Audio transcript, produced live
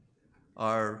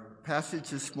Our passage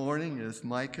this morning is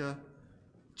Micah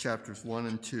chapters 1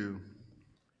 and 2.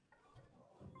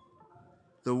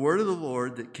 The word of the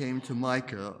Lord that came to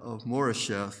Micah of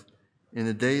Moresheth in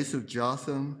the days of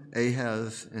Jotham,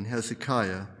 Ahaz, and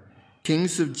Hezekiah,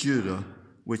 kings of Judah,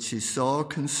 which he saw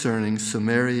concerning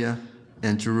Samaria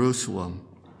and Jerusalem.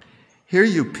 Hear,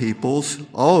 you peoples,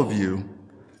 all of you,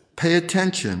 pay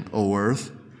attention, O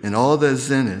earth, and all that is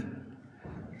in it,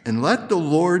 and let the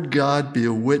Lord God be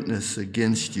a witness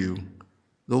against you,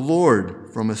 the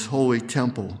Lord from his holy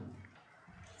temple.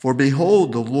 For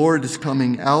behold, the Lord is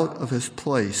coming out of his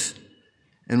place,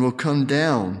 and will come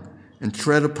down and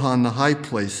tread upon the high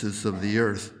places of the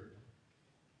earth.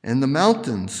 And the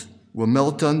mountains will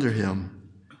melt under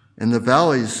him, and the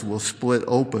valleys will split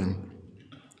open,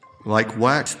 like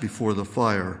wax before the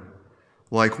fire,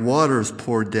 like waters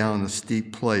poured down a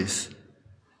steep place.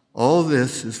 All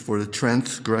this is for the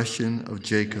transgression of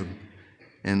Jacob,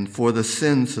 and for the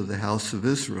sins of the house of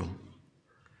Israel.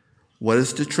 What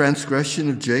is the transgression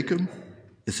of Jacob?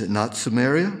 Is it not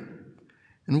Samaria?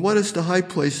 And what is the high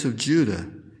place of Judah?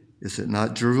 Is it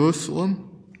not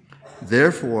Jerusalem?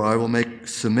 Therefore I will make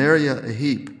Samaria a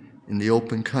heap in the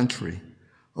open country,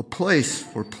 a place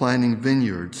for planting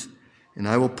vineyards, and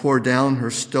I will pour down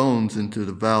her stones into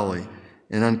the valley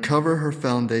and uncover her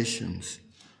foundations.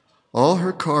 All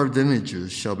her carved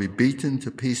images shall be beaten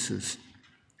to pieces.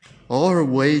 All her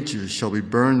wages shall be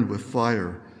burned with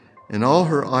fire, and all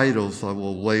her idols I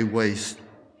will lay waste.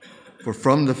 For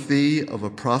from the fee of a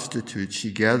prostitute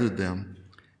she gathered them,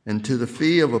 and to the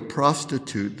fee of a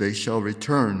prostitute they shall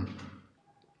return.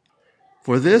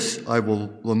 For this I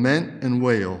will lament and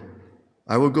wail.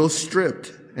 I will go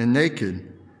stripped and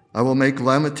naked. I will make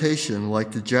lamentation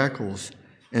like the jackals,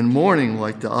 and mourning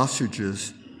like the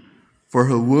ostriches. For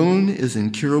her wound is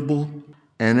incurable,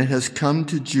 and it has come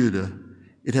to Judah.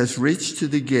 It has reached to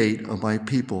the gate of my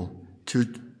people,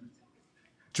 to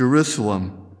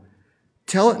Jerusalem.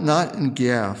 Tell it not in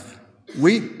Gath,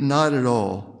 weep not at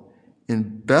all.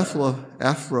 In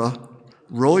Beth-Ephra,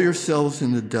 roll yourselves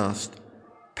in the dust.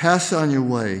 Pass on your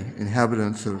way,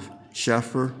 inhabitants of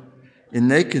Shepher, in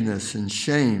nakedness and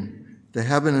shame, the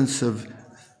inhabitants of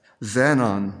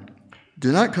Zanon.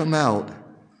 Do not come out.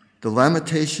 The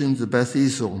lamentations of Beth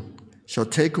Ezel shall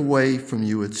take away from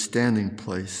you its standing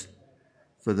place.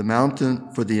 For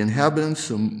the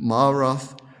inhabitants of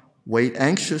Maarath wait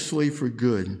anxiously for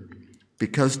good,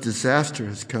 because disaster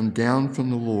has come down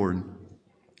from the Lord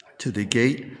to the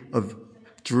gate of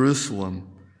Jerusalem.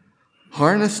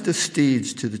 Harness the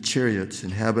steeds to the chariots,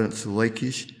 inhabitants of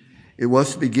Lachish. It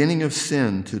was the beginning of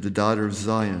sin to the daughter of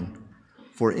Zion.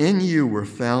 For in you were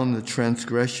found the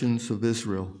transgressions of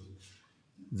Israel.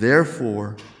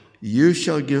 Therefore, you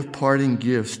shall give parting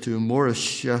gifts to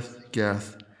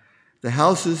Moresheth-Gath. The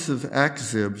houses of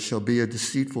Achzib shall be a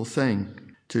deceitful thing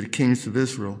to the kings of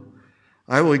Israel.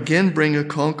 I will again bring a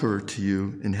conqueror to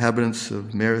you, inhabitants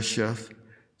of Maresheth.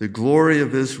 The glory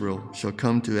of Israel shall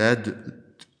come to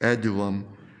Adullam.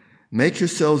 Make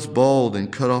yourselves bald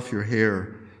and cut off your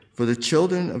hair, for the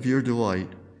children of your delight.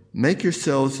 Make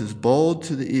yourselves as bald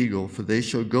to the eagle, for they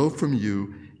shall go from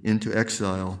you into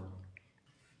exile.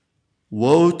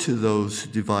 Woe to those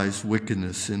who devise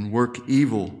wickedness and work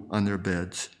evil on their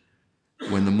beds.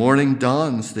 When the morning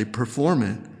dawns, they perform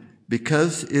it,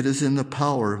 because it is in the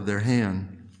power of their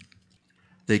hand.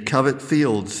 They covet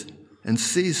fields and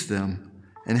seize them,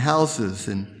 and houses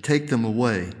and take them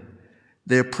away.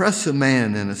 They oppress a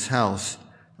man and his house,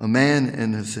 a man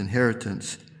and his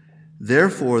inheritance.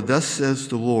 Therefore, thus says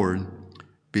the Lord,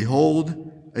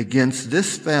 behold, against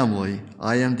this family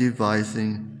I am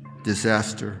devising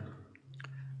disaster,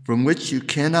 from which you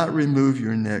cannot remove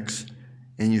your necks,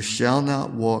 and you shall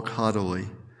not walk haughtily,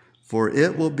 for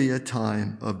it will be a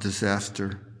time of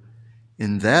disaster.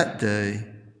 In that day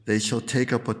they shall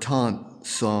take up a taunt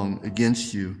song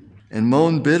against you, and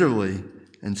moan bitterly,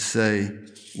 and say,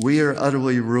 we are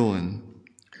utterly ruined.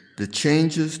 The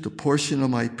changes, the portion of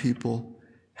my people,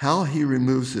 how he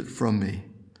removes it from me.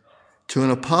 To an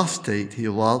apostate he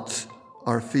allots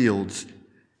our fields.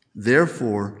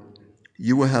 Therefore,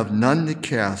 you will have none to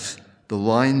cast the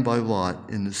line by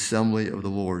lot in the assembly of the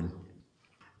Lord.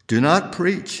 Do not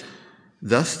preach.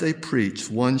 Thus they preach.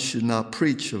 One should not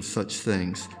preach of such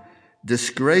things.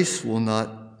 Disgrace will not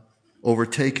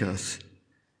overtake us.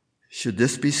 Should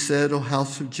this be said, O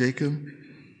house of Jacob?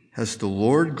 Has the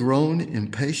Lord grown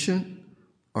impatient?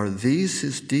 Are these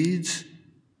his deeds?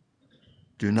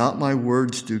 Do not my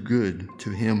words do good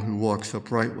to him who walks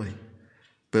uprightly?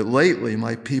 But lately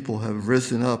my people have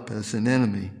risen up as an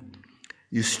enemy.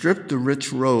 You stripped the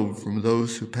rich robe from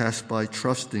those who pass by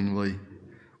trustingly,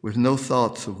 with no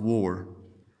thoughts of war.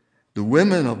 The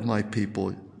women of my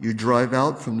people you drive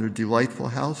out from their delightful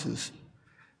houses.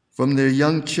 From their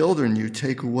young children you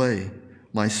take away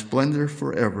my splendor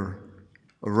forever.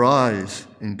 Arise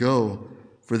and go,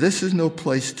 for this is no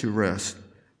place to rest,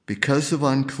 because of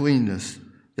uncleanness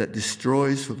that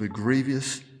destroys with a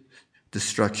grievous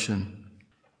destruction.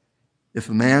 If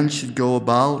a man should go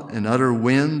about and utter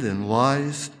wind and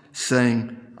lies,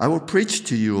 saying, I will preach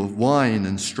to you of wine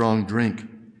and strong drink,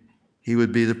 he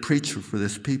would be the preacher for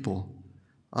this people.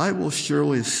 I will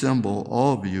surely assemble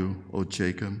all of you, O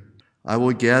Jacob. I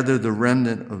will gather the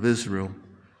remnant of Israel.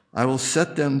 I will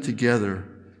set them together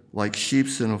like sheep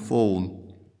in a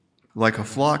fold, like a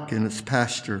flock in its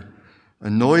pasture, a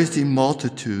noisy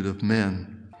multitude of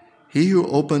men. He who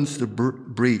opens the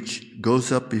breach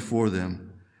goes up before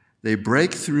them. They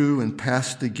break through and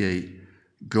pass the gate,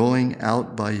 going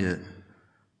out by it.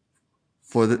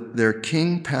 For their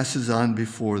king passes on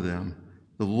before them.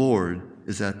 The Lord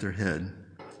is at their head.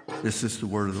 This is the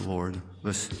word of the Lord.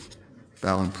 Let's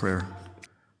bow in prayer.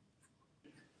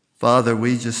 Father,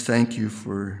 we just thank you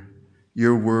for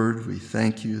your word. We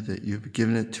thank you that you've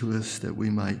given it to us that we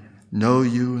might know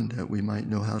you and that we might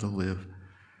know how to live.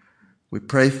 We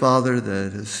pray, Father,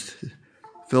 that as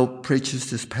Phil preaches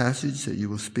this passage, that you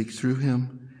will speak through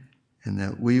him and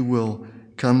that we will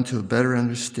come to a better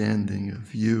understanding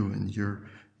of you and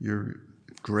your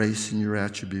grace and your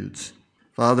attributes.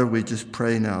 Father, we just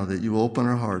pray now that you open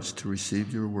our hearts to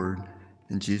receive your word.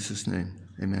 In Jesus' name,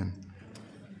 amen.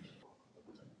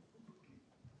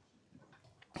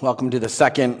 Welcome to the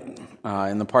second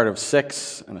in the part of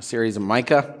 6 in a series of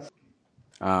Micah.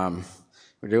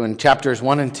 We're doing chapters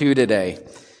 1 and 2 today.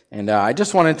 And I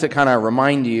just wanted to kind of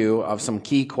remind you of some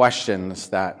key questions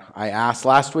that I asked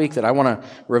last week that I want to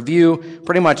review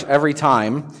pretty much every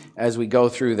time as we go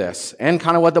through this, and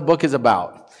kind of what the book is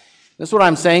about. This is what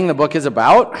I'm saying the book is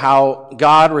about, how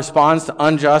God responds to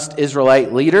unjust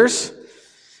Israelite leaders.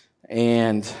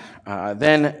 And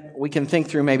then we can think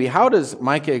through maybe how does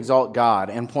Micah exalt God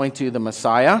and point to the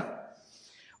Messiah?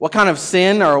 What kind of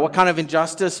sin or what kind of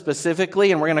injustice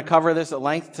specifically, and we're going to cover this at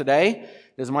length today,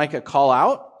 does Micah call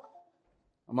out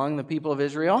among the people of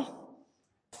Israel?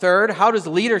 Third, how does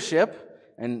leadership,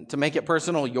 and to make it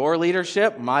personal, your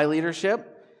leadership, my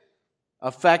leadership,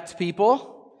 affect people?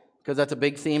 Because that's a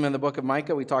big theme in the book of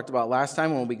Micah we talked about last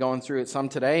time, and we'll be going through it some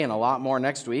today and a lot more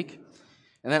next week.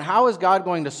 And then how is God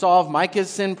going to solve Micah's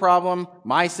sin problem,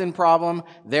 my sin problem,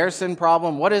 their sin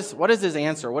problem? What is his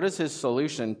answer? What is his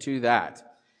solution to that?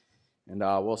 And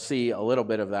we'll see a little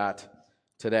bit of that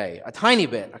today. A tiny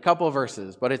bit, a couple of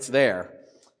verses, but it's there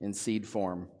in seed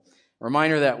form.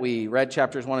 Reminder that we read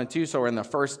chapters 1 and 2, so we're in the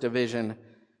first division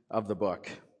of the book.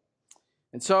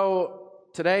 And so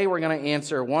today we're going to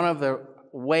answer one of the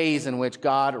ways in which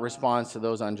God responds to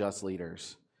those unjust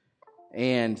leaders.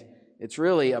 And it's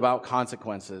really about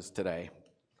consequences today.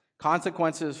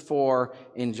 Consequences for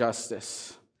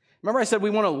injustice. Remember I said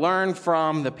we want to learn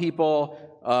from the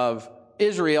people of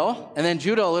Israel, and then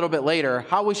Judah a little bit later,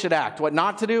 how we should act, what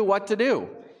not to do, what to do.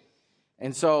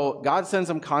 And so God sends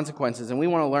some consequences, and we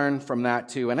want to learn from that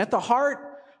too. And at the heart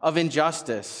of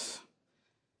injustice,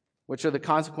 which are the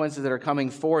consequences that are coming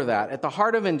for that, at the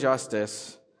heart of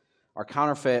injustice are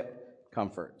counterfeit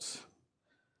comforts.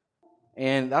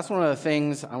 And that's one of the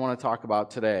things I want to talk about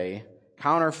today,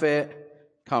 counterfeit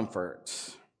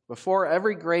comforts. Before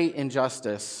every great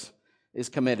injustice is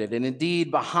committed, and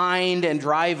indeed behind and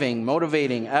driving,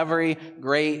 motivating every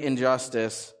great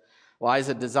injustice lies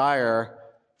a desire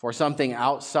for something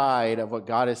outside of what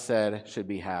God has said should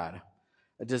be had,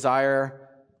 a desire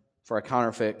for a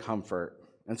counterfeit comfort.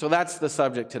 And so that's the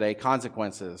subject today,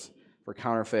 consequences for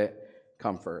counterfeit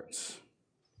comforts.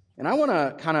 And I want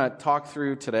to kind of talk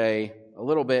through today a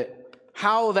little bit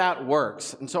how that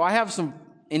works. And so I have some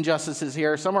injustices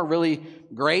here. Some are really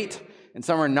great, and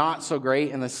some are not so great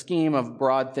in the scheme of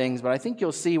broad things, but I think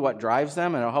you'll see what drives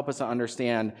them, and it'll help us to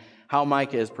understand how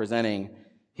Micah is presenting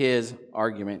his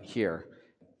argument here.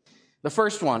 The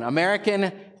first one,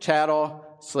 American chattel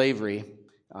slavery,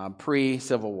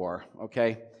 pre-Civil War,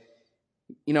 okay?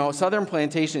 You know, Southern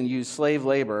plantation used slave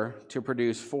labor to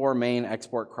produce 4 main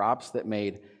export crops that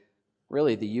made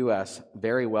really the U.S.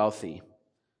 very wealthy: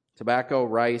 tobacco,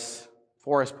 rice,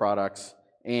 forest products,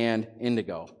 and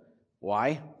indigo.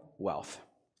 Why? Wealth.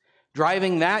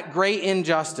 Driving that great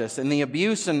injustice and the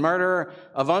abuse and murder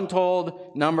of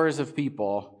untold numbers of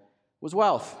people was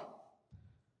wealth.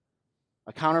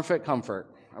 A counterfeit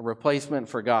comfort, a replacement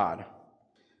for God.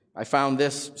 I found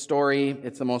this story.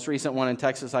 It's the most recent one in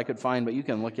Texas I could find, but you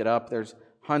can look it up. There's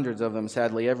hundreds of them,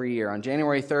 sadly, every year. On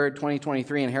January 3rd,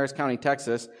 2023, in Harris County,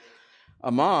 Texas,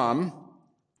 a mom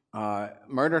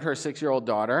murdered her 6-year-old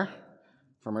daughter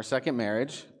from her second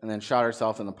marriage and then shot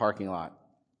herself in the parking lot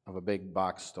of a big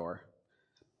box store.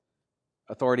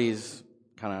 Authorities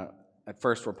kind of at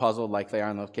first were puzzled, like they are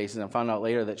in those cases, and found out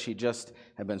later that she just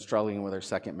had been struggling with her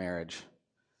second marriage.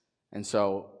 And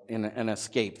so in an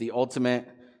escape, the ultimate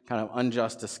kind of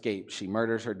unjust escape, she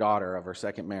murders her daughter of her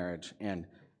second marriage and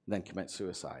then commits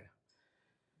suicide.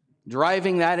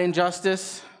 Driving that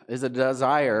injustice is a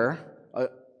desire,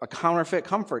 a counterfeit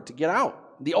comfort to get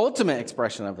out. The ultimate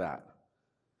expression of that.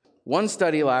 One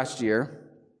study last year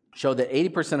showed that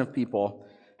 80% of people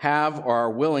have or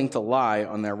are willing to lie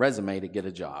on their resume to get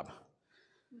a job.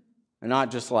 And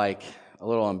not just like a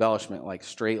little embellishment, like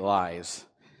straight lies.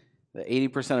 That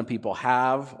 80% of people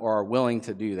have or are willing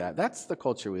to do that. That's the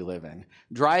culture we live in.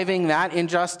 Driving that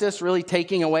injustice, really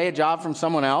taking away a job from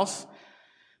someone else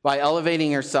by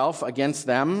elevating yourself against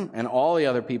them and all the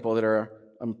other people that are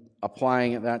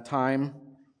applying at that time,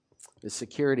 is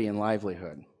security and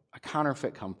livelihood. A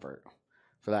counterfeit comfort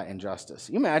for that injustice.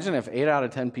 You imagine if 8 out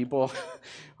of 10 people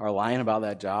are lying about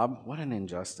that job? What an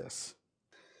injustice.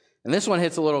 And this one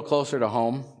hits a little closer to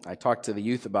home. I talked to the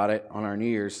youth about it on our New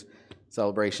Year's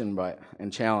celebration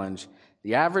and challenge.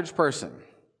 The average person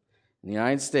in the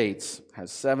United States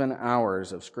has 7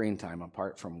 hours of screen time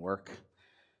apart from work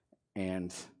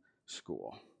and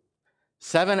school.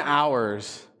 7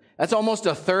 hours. That's almost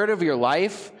a third of your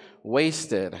life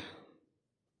wasted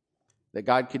that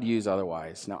God could use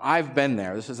otherwise. Now, I've been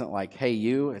there. This isn't like, hey,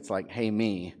 you. It's like, hey,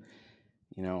 me.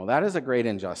 That is a great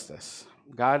injustice.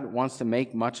 God wants to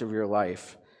make much of your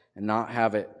life and not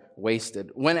have it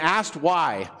wasted. When asked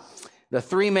why, the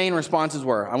 3 main responses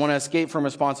were, I want to escape from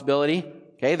responsibility.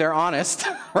 Okay, they're honest,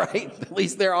 right? At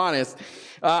least they're honest.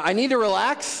 I need to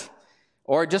relax,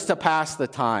 or just to pass the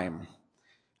time.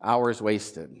 Hours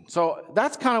wasted. So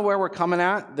that's kind of where we're coming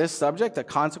at this subject, the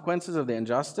consequences of the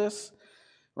injustice,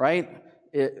 right?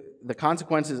 The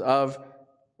consequences of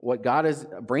what God is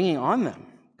bringing on them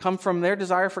come from their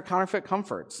desire for counterfeit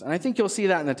comforts. And I think you'll see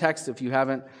that in the text if you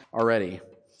haven't already.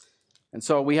 And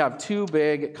so we have 2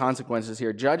 big consequences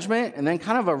here. Judgment, and then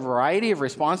kind of a variety of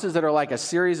responses that are like a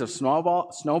series of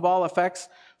snowball effects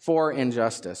for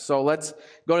injustice. So let's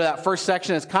go to that first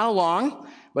section. It's kind of long,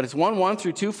 but it's 1:1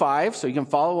 through 2:5, so you can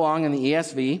follow along in the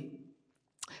ESV.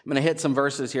 I'm going to hit some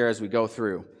verses here as we go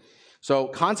through. So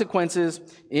consequences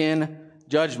in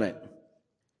judgment.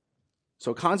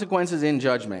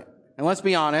 And let's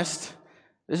be honest,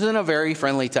 this isn't a very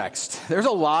friendly text. There's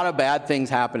a lot of bad things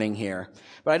happening here.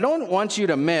 But I don't want you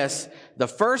to miss the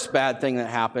first bad thing that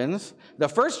happens. The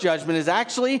first judgment is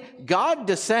actually God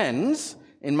descends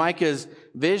in Micah's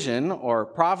vision or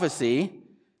prophecy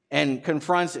and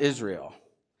confronts Israel.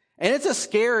 And it's a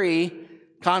scary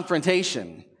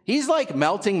confrontation. He's like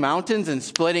melting mountains and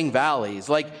splitting valleys.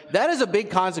 Like, that is a big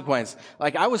consequence.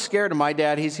 Like, I was scared of my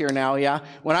dad. He's here now, yeah.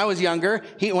 When I was younger,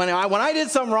 when I did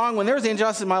something wrong, when there was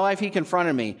injustice in my life, he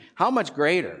confronted me. How much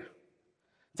greater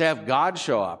to have God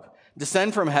show up,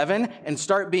 descend from heaven, and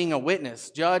start being a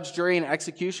witness, judge, jury, and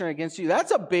executioner against you.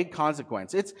 That's a big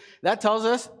consequence. That tells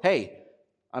us, hey,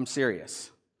 I'm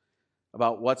serious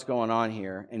about what's going on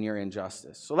here in your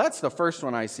injustice. So that's the first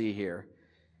one I see here.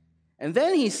 And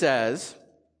then he says,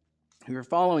 if you're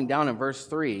following down in verse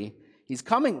 3, he's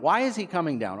coming. Why is he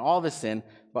coming down? All the sin,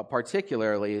 but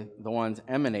particularly the ones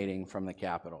emanating from the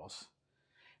capitals.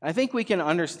 And I think we can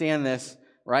understand this,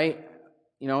 right?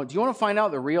 Do you want to find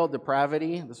out the real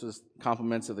depravity? This was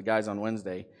compliments of the guys on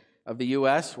Wednesday of the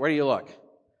U.S. Where do you look?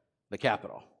 The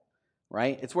Capitol,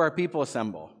 right? It's where people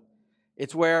assemble.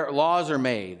 It's where laws are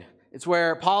made. It's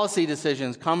where policy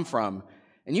decisions come from.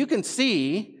 And you can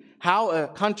see how a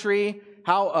country,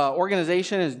 how an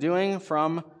organization is doing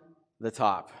from the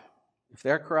top. If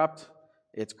they're corrupt,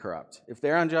 it's corrupt. If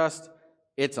they're unjust,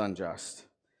 it's unjust.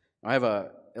 I have an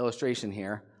illustration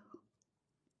here.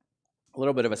 A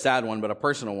little bit of a sad one, but a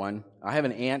personal one. I have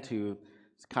an aunt who's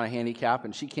kind of handicapped,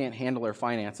 and she can't handle her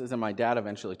finances, and my dad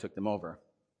eventually took them over.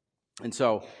 And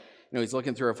so, he's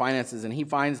looking through her finances, and he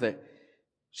finds that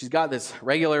she's got this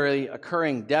regularly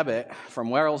occurring debit from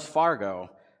Wells Fargo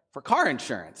for car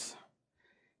insurance.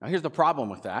 Now, here's the problem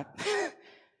with that.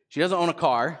 She doesn't own a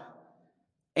car,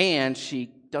 and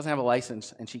she doesn't have a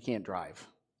license, and she can't drive.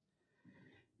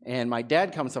 And my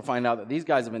dad comes to find out that these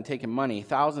guys have been taking money,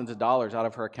 thousands of dollars out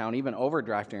of her account, even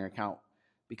overdrafting her account,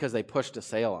 because they pushed a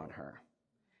sale on her.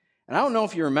 And I don't know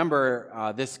if you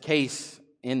remember this case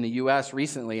in the U.S.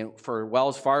 recently for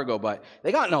Wells Fargo, but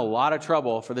they got in a lot of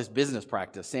trouble for this business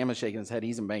practice. Sam is shaking his head.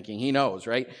 He's in banking. He knows,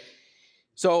 right?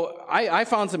 So I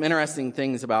found some interesting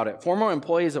things about it. Former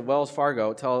employees of Wells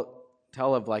Fargo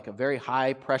tell of like a very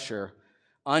high pressure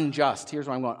Unjust. Here's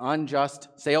where I'm going. Unjust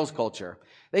sales culture.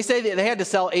 They say that they had to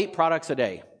sell 8 products a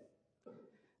day.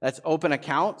 That's open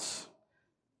accounts,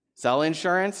 sell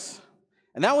insurance,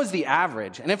 and that was the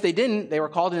average. And if they didn't, they were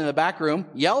called into the back room,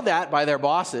 yelled at by their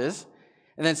bosses,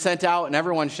 and then sent out, and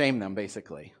everyone shamed them,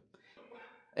 basically.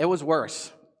 It was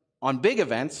worse. On big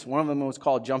events, one of them was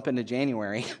called Jump Into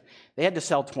January, they had to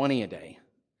sell 20 a day.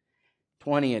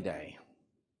 20 a day.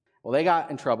 Well, they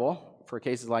got in trouble for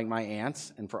cases like my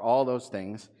aunt's and for all those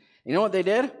things. You know what they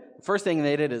did? The first thing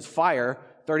they did is fire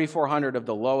 3,400 of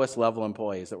the lowest level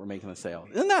employees that were making the sale.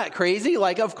 Isn't that crazy?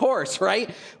 Like, of course, right?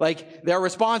 Like, their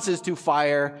response is to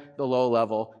fire the low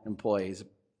level employees.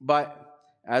 But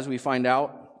as we find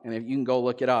out, and if you can go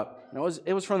look it up,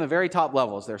 it was from the very top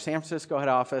levels. Their San Francisco head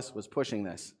office was pushing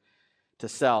this to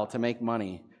sell, to make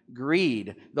money.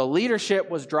 Greed. The leadership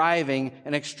was driving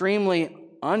an extremely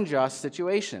unjust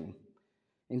situation.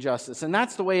 Injustice. And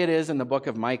that's the way it is in the book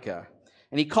of Micah.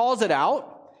 And he calls it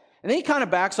out, and then he kind of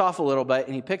backs off a little bit,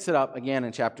 and he picks it up again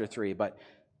in chapter 3. But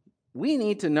we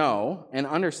need to know and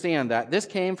understand that this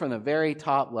came from the very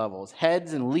top levels,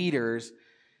 heads and leaders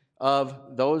of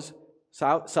those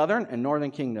southern and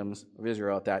northern kingdoms of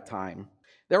Israel at that time.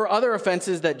 There were other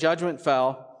offenses that judgment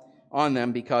fell on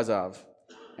them because of.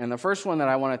 And the first one that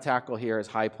I want to tackle here is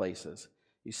high places.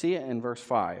 You see it in verse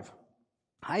 5.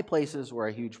 High places were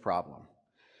a huge problem.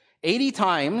 80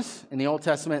 times in the Old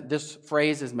Testament, this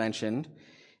phrase is mentioned.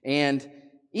 And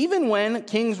even when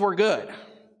kings were good,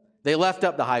 they left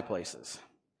up the high places.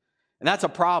 And that's a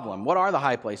problem. What are the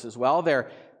high places? Well,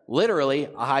 they're literally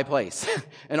a high place.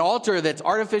 An altar that's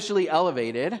artificially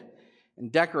elevated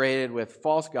and decorated with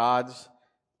false gods,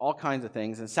 all kinds of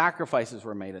things, and sacrifices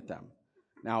were made at them.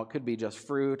 Now, it could be just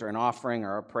fruit or an offering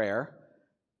or a prayer.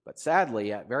 But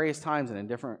sadly, at various times and in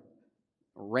different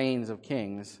reigns of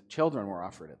kings, children were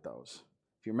offered at those.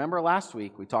 If you remember last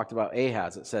week, we talked about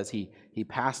Ahaz. It says he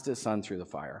passed his son through the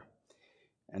fire.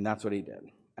 And that's what he did.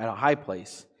 At a high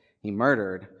place, he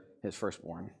murdered his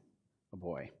firstborn, a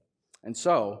boy. And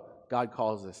so, God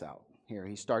calls this out. Here,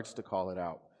 he starts to call it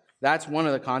out. That's one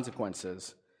of the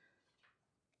consequences.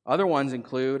 Other ones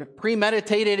include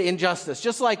premeditated injustice,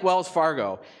 just like Wells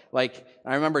Fargo. Like,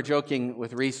 I remember joking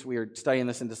with Reese, we were studying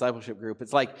this in discipleship group.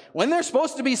 It's like, when they're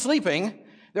supposed to be sleeping,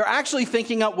 they're actually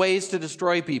thinking up ways to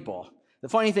destroy people. The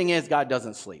funny thing is, God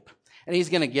doesn't sleep. And he's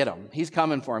going to get them. He's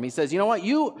coming for them. He says, you know what?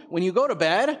 When you go to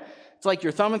bed, it's like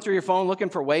you're thumbing through your phone looking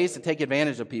for ways to take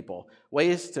advantage of people,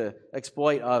 ways to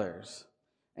exploit others.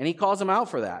 And he calls them out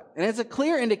for that. And it's a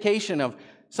clear indication of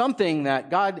something that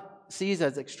God sees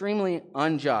as extremely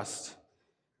unjust,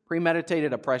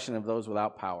 premeditated oppression of those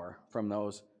without power from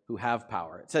those who have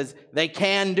power. It says they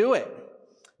can do it.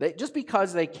 Just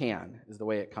because they can is the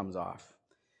way it comes off.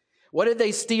 What did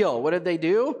they steal? What did they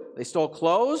do? They stole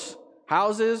clothes,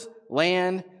 houses,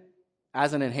 land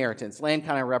as an inheritance. Land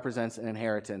kind of represents an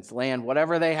inheritance. Land,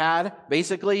 whatever they had,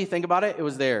 basically, think about it, it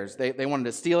was theirs. They wanted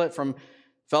to steal it from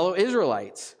fellow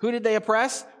Israelites. Who did they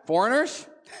oppress? Foreigners,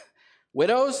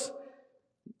 widows,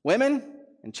 women,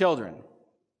 and children.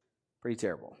 Pretty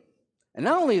terrible. And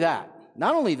not only that,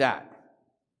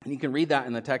 and you can read that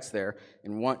in the text there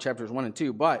in chapters 1 and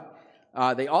 2, but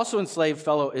they also enslaved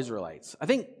fellow Israelites. I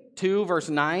think 2 verse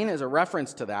 9 is a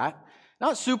reference to that.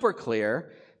 Not super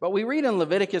clear, but we read in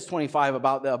Leviticus 25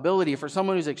 about the ability for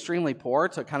someone who's extremely poor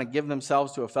to kind of give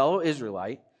themselves to a fellow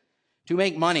Israelite to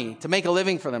make money, to make a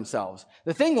living for themselves.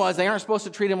 The thing was, they aren't supposed to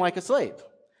treat him like a slave.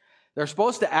 They're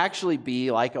supposed to actually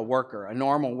be like a worker, a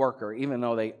normal worker, even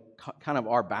though they kind of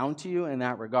are bound to you in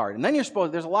that regard. And then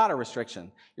there's a lot of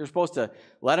restriction. You're supposed to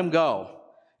let them go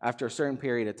after a certain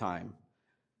period of time.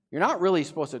 You're not really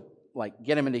supposed to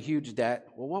get them into huge debt.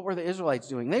 Well, what were the Israelites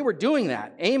doing? They were doing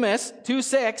that. Amos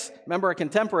 2:6, remember a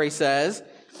contemporary says,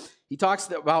 he talks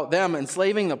about them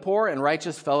enslaving the poor and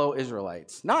righteous fellow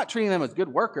Israelites. Not treating them as good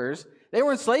workers. They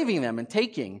were enslaving them and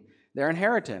taking their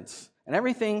inheritance and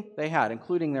everything they had,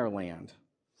 including their land.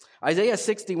 Isaiah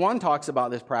 61 talks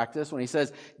about this practice when he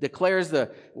declares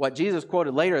what Jesus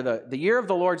quoted later, the year of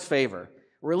the Lord's favor,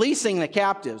 releasing the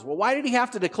captives. Well, why did he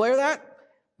have to declare that?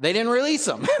 They didn't release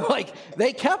them.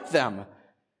 They kept them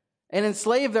and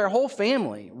enslaved their whole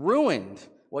family, ruined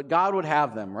what God would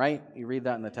have them, right? You read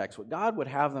that in the text. What God would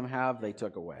have them have, they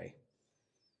took away.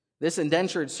 This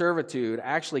indentured servitude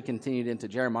actually continued into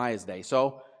Jeremiah's day.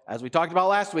 So, as we talked about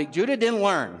last week, Judah didn't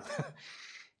learn.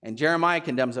 And Jeremiah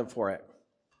condemns them for it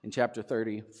in chapter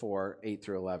 34, 8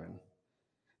 through 11.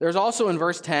 There's also in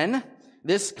verse 10,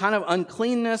 this kind of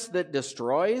uncleanness that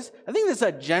destroys. I think that's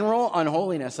a general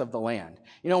unholiness of the land.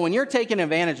 When you're taking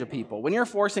advantage of people, when you're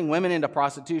forcing women into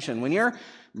prostitution, when you're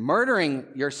murdering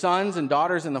your sons and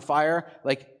daughters in the fire,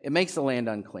 it makes the land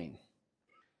unclean.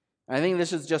 I think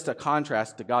this is just a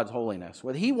contrast to God's holiness.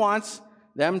 What he wants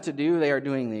them to do, they are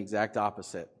doing the exact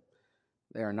opposite.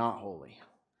 They are not holy.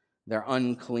 They're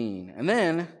unclean. And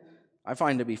then, I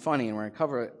find to be funny, and we're going to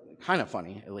cover it, kind of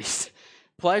funny at least,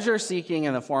 pleasure seeking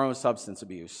in the form of substance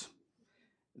abuse.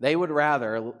 They would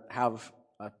rather have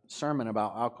a sermon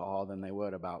about alcohol than they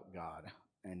would about God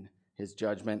and his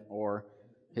judgment or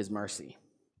his mercy.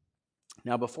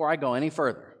 Now, before I go any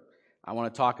further, I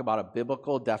want to talk about a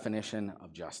biblical definition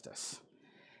of justice.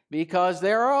 Because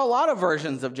there are a lot of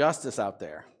versions of justice out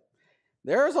there.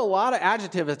 There's a lot of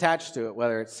adjectives attached to it,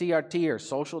 whether it's CRT or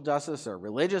social justice or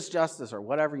religious justice or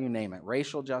whatever you name it,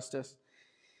 racial justice.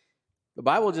 The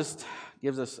Bible just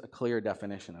gives us a clear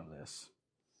definition of this.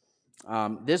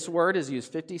 This word is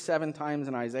used 57 times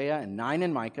in Isaiah and 9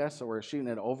 in Micah, so we're shooting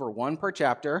at over 1 per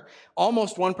chapter,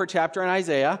 almost 1 per chapter in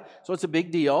Isaiah, so it's a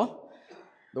big deal.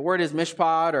 The word is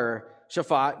mishpat or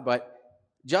shaphat, but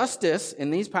justice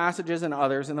in these passages and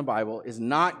others in the Bible is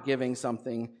not giving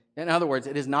something. In other words,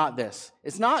 it is not this.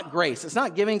 It's not grace. It's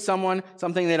not giving someone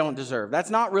something they don't deserve. That's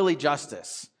not really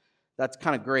justice. That's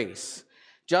kind of grace.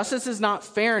 Justice is not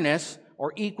fairness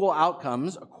or equal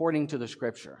outcomes according to the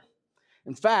Scripture.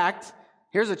 In fact,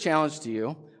 here's a challenge to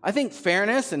you. I think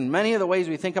fairness, in many of the ways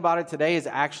we think about it today, is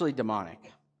actually demonic.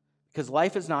 Because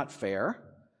life is not fair.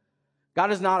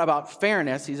 God is not about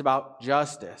fairness. He's about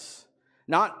justice.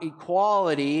 Not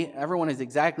equality. Everyone is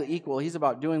exactly equal. He's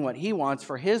about doing what he wants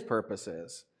for his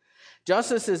purposes.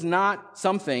 Justice is not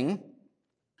something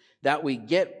that we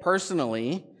get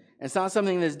personally. It's not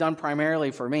something that's done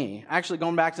primarily for me. Actually,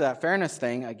 going back to that fairness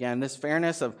thing, again, this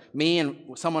fairness of me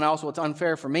and someone else, what's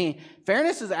unfair for me,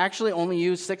 fairness is actually only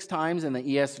used 6 times in the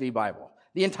ESV Bible.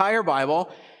 The entire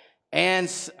Bible,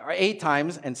 and 8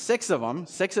 times, and 6 of them,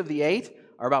 6 of the 8,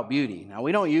 are about beauty. Now,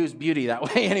 we don't use beauty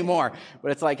that way anymore,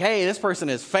 but it's like, hey, this person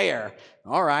is fair.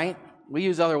 All right. We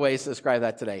use other ways to describe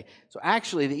that today. So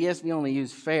actually, the ESV only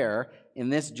used fair in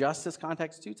this justice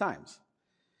context 2 times.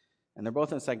 And they're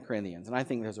both in 2 Corinthians, and I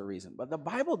think there's a reason. But the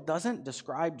Bible doesn't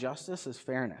describe justice as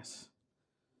fairness.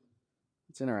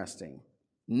 It's interesting.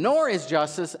 Nor is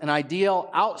justice an ideal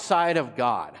outside of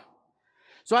God.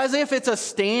 So as if it's a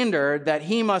standard that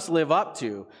he must live up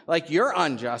to, like you're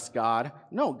unjust, God.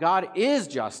 No, God is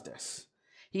justice.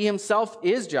 He himself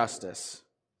is justice.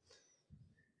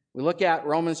 We look at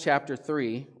Romans chapter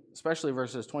 3, especially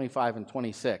verses 25 and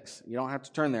 26. You don't have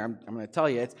to turn there. I'm going to tell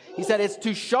you. He said it's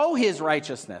to show his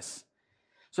righteousness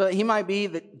so that he might be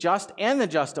the just and the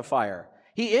justifier.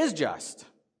 He is just.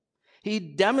 He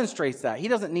demonstrates that. He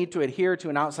doesn't need to adhere to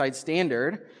an outside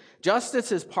standard.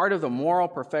 Justice is part of the moral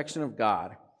perfection of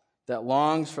God that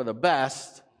longs for the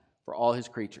best for all his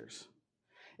creatures.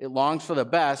 It longs for the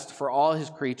best for all his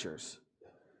creatures.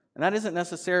 And that isn't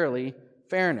necessarily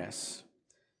fairness.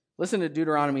 Listen to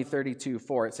Deuteronomy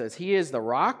 32:4. It says, he is the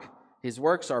rock, his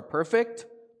works are perfect,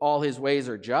 all his ways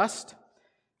are just,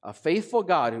 a faithful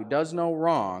God who does no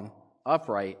wrong,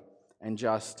 upright and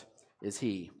just is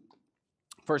he.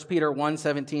 1 Peter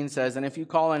 1:17 says, and if you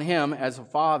call on him as a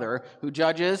father who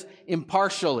judges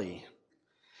impartially,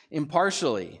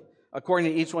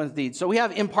 according to each one's deeds. So we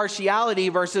have impartiality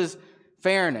versus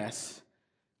fairness,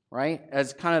 right?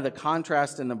 As kind of the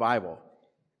contrast in the Bible.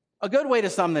 A good way to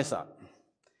sum this up.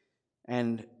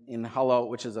 And in Halot,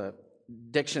 which is a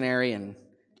dictionary in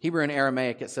Hebrew and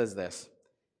Aramaic, it says this.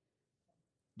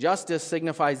 Justice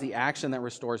signifies the action that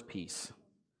restores peace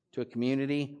to a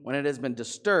community when it has been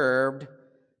disturbed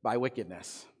by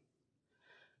wickedness.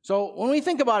 So when we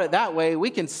think about it that way, we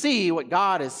can see what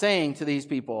God is saying to these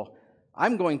people.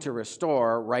 I'm going to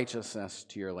restore righteousness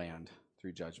to your land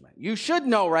through judgment. You should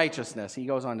know righteousness. He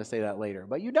goes on to say that later,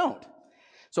 but you don't.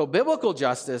 So biblical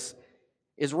justice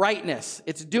is rightness.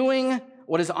 It's doing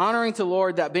what is honoring to the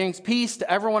Lord that brings peace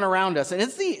to everyone around us. And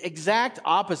it's the exact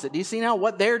opposite. Do you see now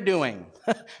what they're doing?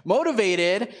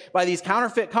 Motivated by these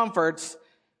counterfeit comforts,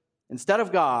 instead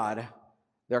of God,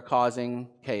 they're causing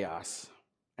chaos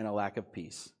and a lack of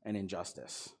peace and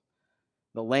injustice.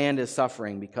 The land is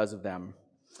suffering because of them.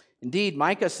 Indeed,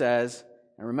 Micah says,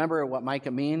 and remember what Micah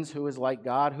means, who is like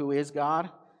God, who is God?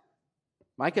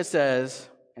 Micah says,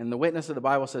 and the witness of the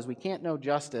Bible says, we can't know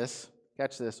justice,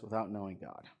 catch this, without knowing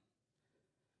God.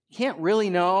 You can't really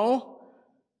know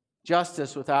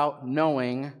justice without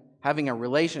having a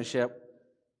relationship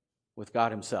with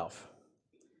God himself.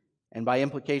 And by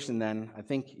implication then, I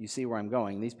think you see where I'm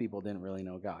going. These people didn't really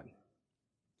know God.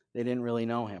 They didn't really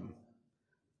know him.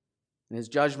 And his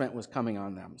judgment was coming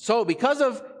on them. So because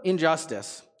of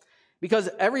injustice, because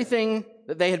everything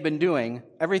that they had been doing,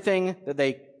 everything that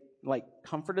they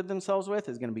comforted themselves with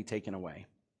is going to be taken away.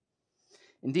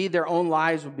 Indeed, their own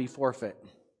lives would be forfeit.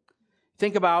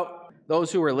 Think about those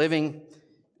who were living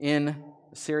in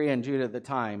Syria and Judah at the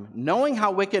time, knowing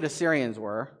how wicked Assyrians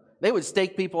were, they would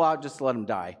stake people out just to let them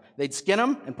die. They'd skin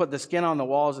them and put the skin on the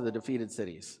walls of the defeated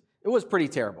cities. It was pretty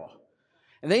terrible.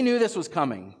 And they knew this was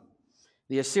coming.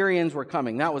 The Assyrians were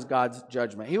coming. That was God's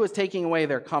judgment. He was taking away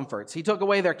their comforts. He took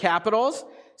away their capitals,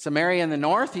 Samaria in the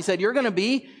north. He said, you're going to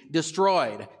be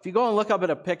destroyed. If you go and look up at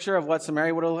a picture of what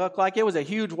Samaria would have looked like, it was a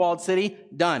huge walled city,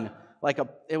 done.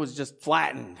 It was just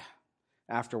flattened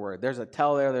afterward. There's a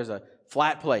tell there, there's a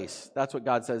flat place. That's what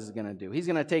God says He's going to do. He's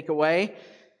going to take away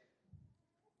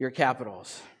your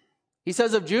capitals. He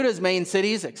says of Judah's main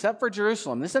cities, except for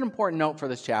Jerusalem. This is an important note for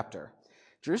this chapter.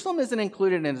 Jerusalem isn't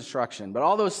included in destruction, but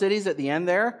all those cities at the end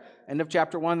there, end of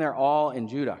chapter 1, they're all in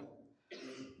Judah.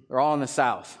 They're all in the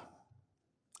south.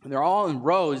 And they're all in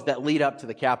roads that lead up to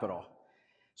the capital.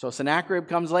 So Sennacherib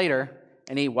comes later,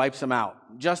 and he wipes them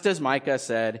out, just as Micah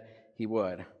said he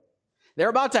would. They're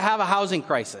about to have a housing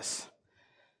crisis,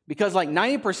 because like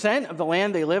 90% of the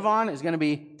land they live on is going to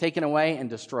be taken away and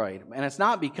destroyed. And it's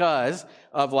not because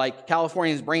of like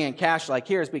Californians bringing cash like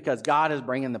here, it's because God is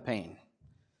bringing the pain.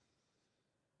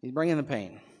 He's bringing the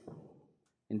pain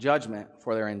in judgment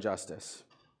for their injustice.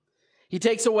 He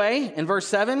takes away, in verse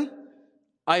 7,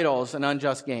 idols and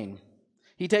unjust gain.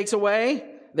 He takes away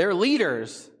their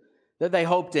leaders that they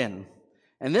hoped in.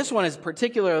 And this one is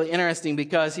particularly interesting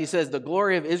because he says the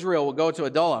glory of Israel will go to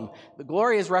Adullam. The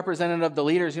glory is representative of the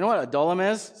leaders. You know what Adullam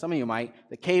is? Some of you might.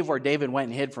 The cave where David went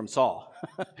and hid from Saul.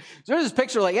 So there's this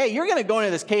picture like, hey, you're going to go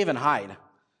into this cave and hide.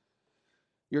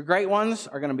 Your great ones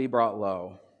are going to be brought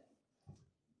low.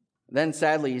 Then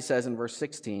sadly, he says in verse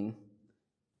 16,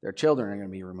 their children are going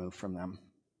to be removed from them.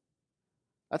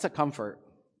 That's a comfort.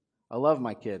 I love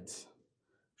my kids.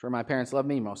 I'm sure my parents love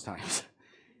me most times.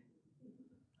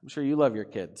 I'm sure you love your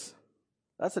kids.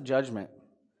 That's a judgment.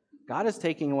 God is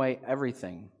taking away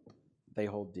everything they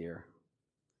hold dear.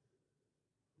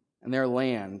 And their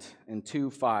land in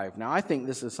 2:5. Now, I think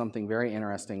this is something very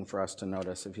interesting for us to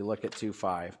notice if you look at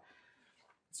 2:5.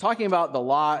 It's talking about the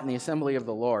lot and the assembly of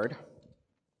the Lord.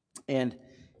 And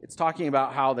it's talking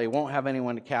about how they won't have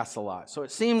anyone to cast the lot. So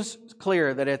it seems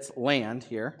clear that it's land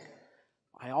here.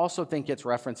 I also think it's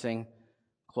referencing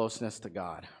closeness to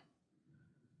God.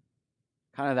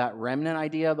 Kind of that remnant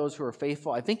idea, those who are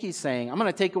faithful. I think he's saying, I'm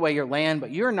going to take away your land,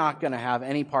 but you're not going to have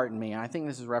any part in me. And I think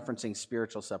this is referencing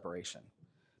spiritual separation.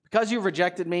 Because you've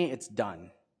rejected me, it's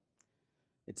done.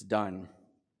 It's done.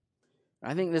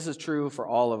 I think this is true for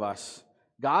all of us.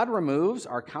 God removes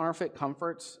our counterfeit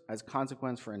comforts as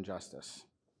consequence for injustice.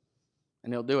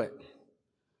 And He'll do it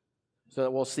so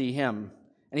that we'll see Him.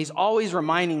 And He's always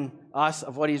reminding us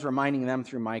of what He's reminding them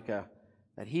through Micah,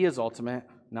 that He is ultimate,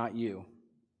 not you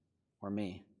or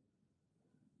me.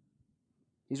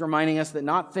 He's reminding us that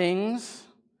not things,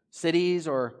 cities,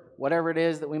 or whatever it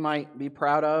is that we might be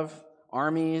proud of,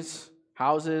 armies,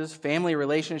 houses, family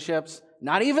relationships,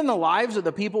 not even the lives of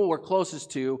the people we're closest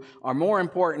to are more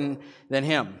important than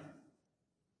Him.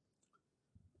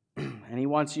 And He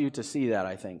wants you to see that,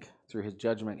 I think, through His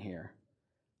judgment here.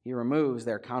 He removes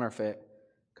their counterfeit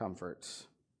comforts.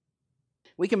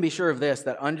 We can be sure of this,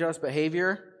 that unjust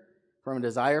behavior from a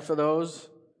desire for those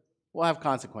will have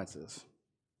consequences.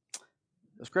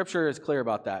 The Scripture is clear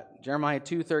about that. Jeremiah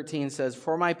 2:13 says,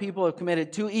 "For my people have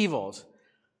committed two evils.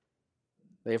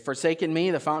 They have forsaken me,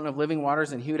 the fountain of living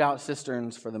waters, and hewed out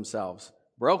cisterns for themselves,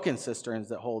 broken cisterns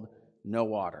that hold no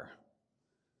water."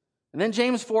 And then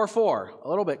James 4:4, a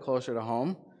little bit closer to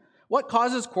home. "What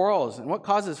causes quarrels and what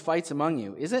causes fights among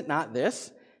you? Is it not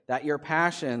this, that your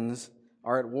passions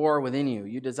are at war within you?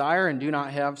 You desire and do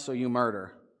not have, so you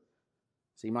murder."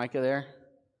 See Micah there?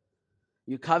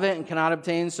 "You covet and cannot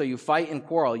obtain, so you fight and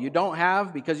quarrel. You don't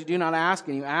have because you do not ask,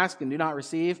 and you ask and do not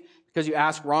receive because you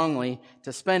ask wrongly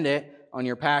to spend it on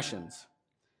your passions.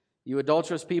 You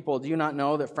adulterous people, do you not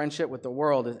know that friendship with the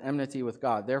world is enmity with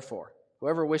God? Therefore,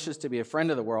 whoever wishes to be a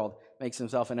friend of the world makes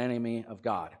himself an enemy of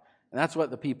God." And that's what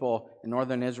the people in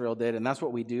northern Israel did, and that's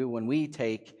what we do when we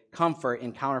take comfort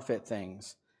in counterfeit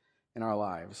things in our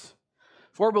lives.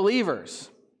 For believers,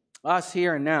 us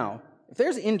here and now, if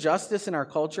there's injustice in our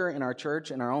culture, in our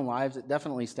church, in our own lives, it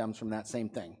definitely stems from that same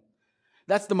thing.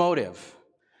 That's the motive.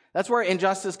 That's where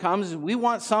injustice comes. We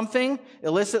want something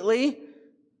illicitly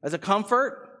as a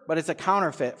comfort, but it's a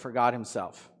counterfeit for God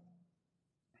Himself.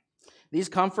 These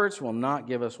comforts will not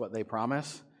give us what they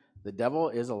promise. The devil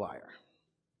is a liar.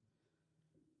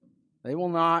 They will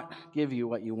not give you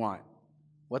what you want.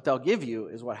 What they'll give you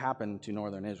is what happened to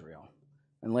northern Israel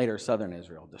and later southern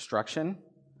Israel. Destruction,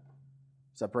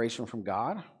 separation from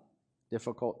God,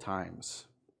 difficult times.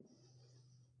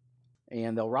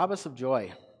 And they'll rob us of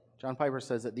joy, John Piper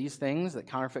says that these things, that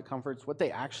counterfeit comforts, what they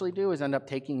actually do is end up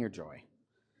taking your joy.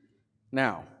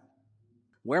 Now,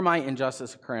 where might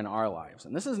injustice occur in our lives?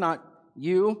 And this is not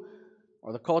you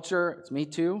or the culture, it's me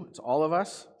too, it's all of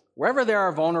us. Wherever there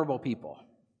are vulnerable people.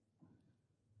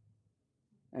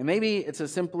 And maybe it's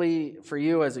as simply for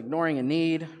you as ignoring a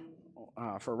need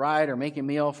for a ride or making a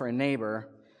meal for a neighbor.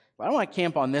 But I don't want to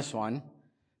camp on this one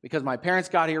because my parents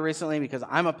got here recently, because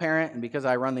I'm a parent, and because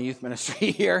I run the youth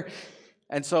ministry here.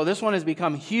 And so this one has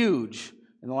become huge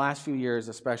in the last few years,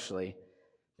 especially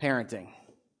parenting.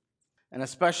 And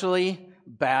especially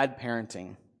bad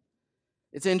parenting.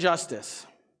 It's injustice.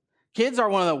 Kids are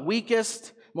one of the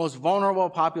weakest, most vulnerable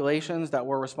populations that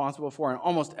we're responsible for, and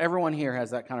almost everyone here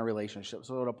has that kind of relationship,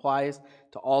 so it applies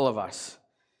to all of us.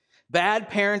 Bad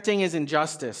parenting is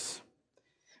injustice.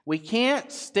 We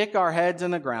can't stick our heads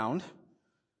in the ground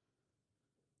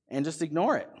and just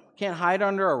ignore it. We can't hide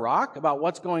under a rock about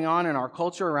what's going on in our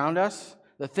culture around us,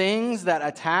 the things that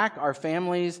attack our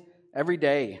families every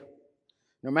day,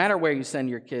 no matter where you send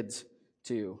your kids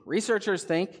to. Researchers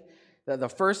think that the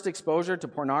first exposure to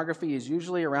pornography is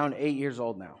usually around 8 years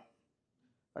old now.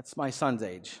 That's my son's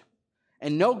age.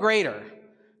 And no greater.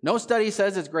 No study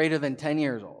says it's greater than 10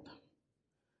 years old.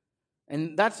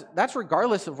 And that's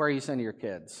regardless of where you send your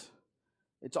kids.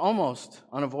 It's almost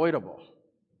unavoidable.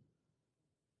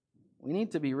 We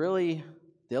need to be really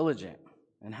diligent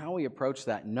in how we approach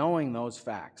that, knowing those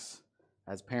facts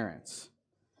as parents.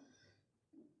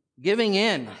 Giving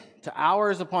in to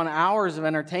hours upon hours of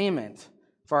entertainment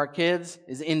for our kids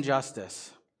is injustice.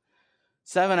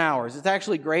 7 hours. It's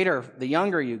actually greater the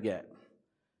younger you get.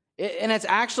 And it's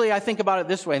actually, I think about it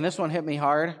this way, and this one hit me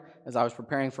hard as I was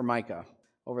preparing for Micah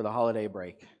over the holiday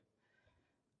break.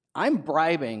 I'm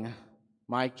bribing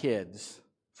my kids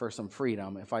for some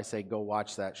freedom if I say, go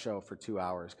watch that show for 2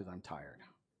 hours because I'm tired.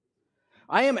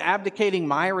 I am abdicating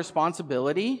my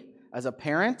responsibility as a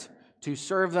parent to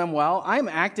serve them well. I'm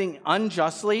acting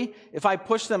unjustly if I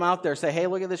push them out there, say, hey,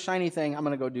 look at this shiny thing, I'm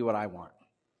going to go do what I want.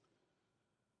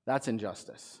 That's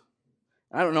injustice.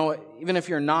 I don't know, even if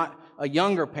you're not a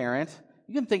younger parent,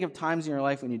 you can think of times in your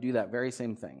life when you do that very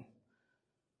same thing.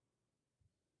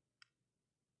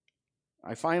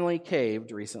 I finally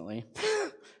caved recently.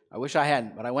 I wish I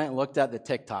hadn't, but I went and looked at the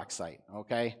TikTok site,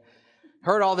 okay?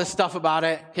 Heard all this stuff about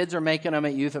it. Kids are making them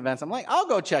at youth events. I'm like, I'll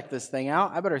go check this thing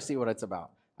out. I better see what it's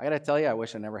about. I got to tell you, I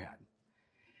wish I never had.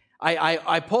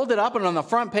 I pulled it up, and on the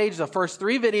front page, the first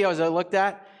 3 videos I looked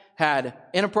at had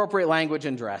inappropriate language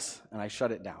and dress, and I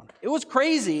shut it down. It was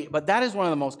crazy, but that is one of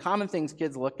the most common things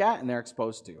kids look at and they're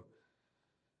exposed to.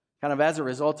 Kind of as a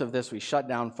result of this, we shut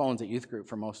down phones at youth group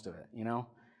for most of it, you know?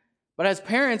 But as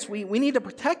parents, we need to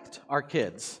protect our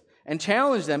kids and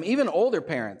challenge them, even older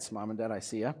parents, mom and dad, I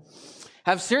see ya,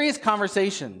 have serious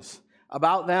conversations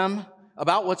about them,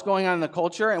 about what's going on in the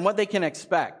culture and what they can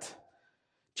expect.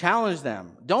 Challenge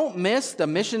them. Don't miss the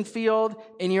mission field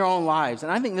in your own lives.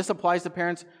 And I think this applies to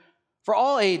parents for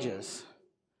all ages.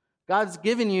 God's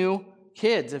given you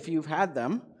kids if you've had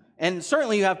them. And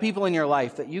certainly you have people in your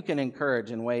life that you can encourage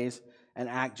in ways and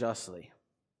act justly.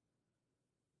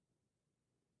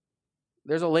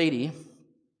 There's a lady,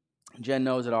 Jen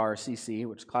knows at RCC,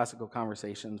 which is Classical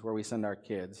Conversations, where we send our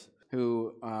kids,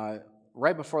 who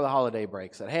right before the holiday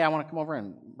break said, hey, I want to come over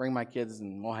and bring my kids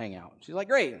and we'll hang out. She's like,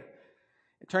 great.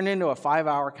 It turned into a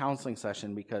 5-hour counseling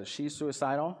session because she's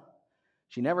suicidal.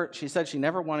 She said she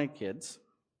never wanted kids.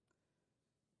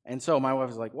 And so my wife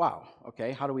was like, wow,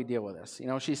 okay, how do we deal with this? You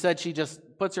know, she said she just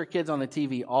puts her kids on the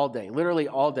TV all day, literally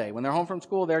all day. When they're home from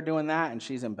school, they're doing that and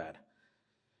she's in bed.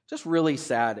 Just really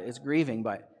sad. It's grieving,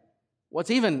 but what's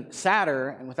even sadder,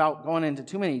 and without going into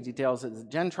too many details, is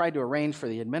Jen tried to arrange for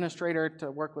the administrator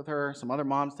to work with her, some other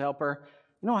moms to help her.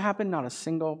 You know what happened? Not a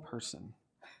single person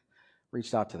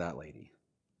reached out to that lady.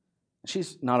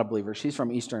 She's not a believer. She's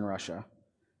from Eastern Russia.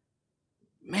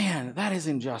 Man, that is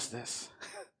injustice.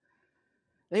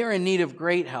 They are in need of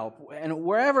great help. And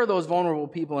wherever those vulnerable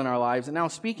people in our lives, and now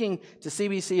speaking to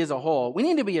CBC as a whole, we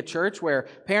need to be a church where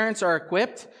parents are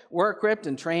equipped, we're equipped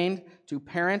and trained to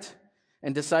parent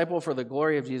and disciple for the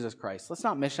glory of Jesus Christ. Let's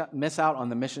not miss out on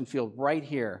the mission field right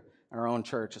here in our own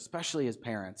church, especially as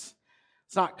parents.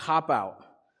 Let's not cop out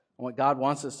on what God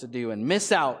wants us to do and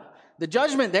miss out. The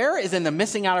judgment there is in the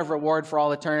missing out of reward for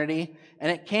all eternity,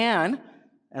 and it can,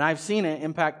 and I've seen it,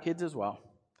 impact kids as well.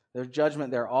 There's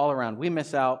judgment there all around. We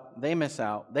miss out. They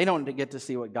don't get to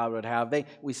see what God would have.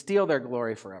 We steal their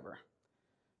glory forever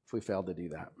if we fail to do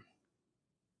that.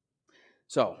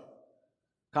 So,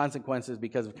 consequences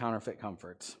because of counterfeit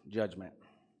comforts. Judgment.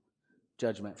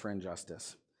 Judgment for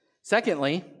injustice.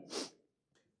 Secondly,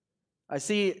 I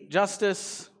see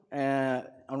justice and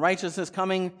righteousness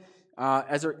coming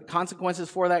as consequences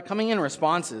for that, coming in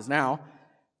responses. Now,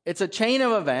 it's a chain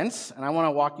of events, and I want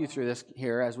to walk you through this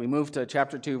here as we move to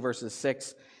chapter 2, verses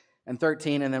 6 and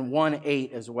 13, and then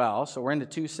 1:8 as well. So we're into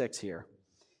 2:6 here.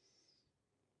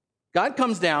 God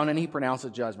comes down and he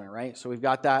pronounces judgment, right? So we've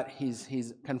got that.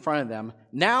 He's confronted them.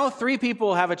 Now 3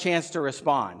 people have a chance to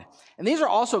respond. And these are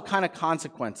also kind of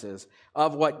consequences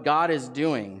of what God is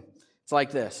doing. It's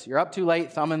like this. You're up too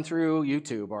late thumbing through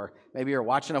YouTube, or maybe you're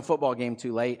watching a football game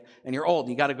too late and you're old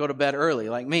and you got to go to bed early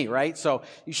like me, right? So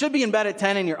you should be in bed at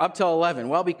 10 and you're up till 11.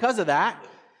 Well, because of that,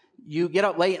 you get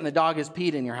up late and the dog has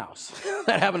peed in your house.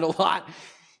 That happened a lot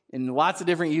in lots of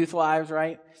different youth lives,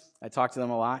 right? I talk to them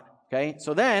a lot. Okay,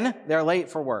 so then they're late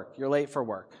for work. You're late for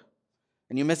work.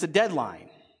 And you miss a deadline.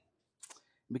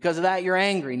 Because of that, you're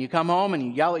angry. And you come home and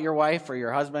you yell at your wife or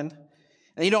your husband.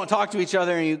 And you don't talk to each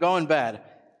other and you go in bed.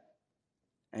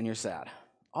 And you're sad.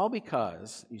 All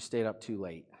because you stayed up too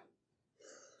late,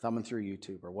 thumbing through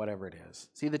YouTube or whatever it is.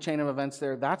 See the chain of events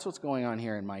there? That's what's going on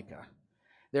here in Micah.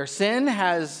 Their sin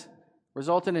has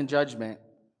resulted in judgment.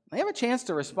 They have a chance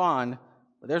to respond,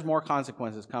 but there's more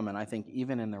consequences coming, I think,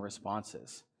 even in the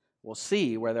responses. We'll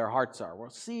see where their hearts are.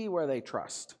 We'll see where they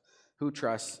trust, who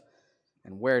trusts,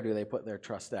 and where do they put their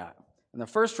trust at. And the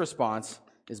first response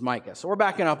is Micah. So we're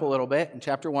backing up a little bit in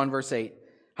chapter 1, verse 8.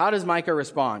 How does Micah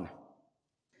respond?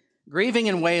 Grieving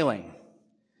and wailing.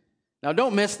 Now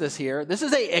don't miss this here. This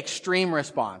is an extreme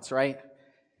response, right?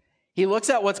 He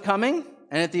looks at what's coming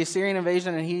and at the Assyrian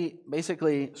invasion, and he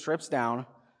basically strips down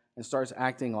and starts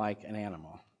acting like an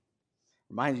animal.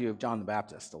 Reminds you of John the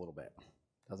Baptist a little bit,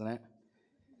 doesn't it?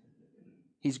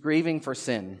 He's grieving for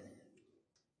sin.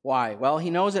 Why? Well, he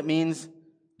knows it means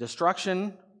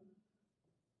destruction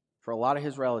for a lot of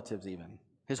his relatives even.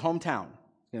 His hometown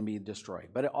is going to be destroyed.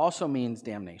 But it also means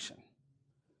damnation.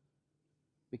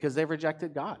 Because they've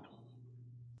rejected God.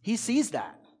 He sees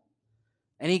that.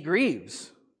 And he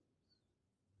grieves.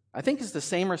 I think it's the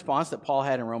same response that Paul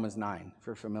had in Romans 9, if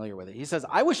you're familiar with it. He says,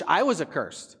 I wish I was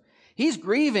accursed. He's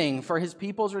grieving for his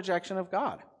people's rejection of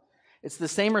God. It's the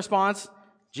same response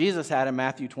Jesus had in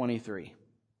Matthew 23. He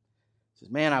says,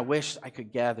 man, I wish I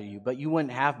could gather you, but you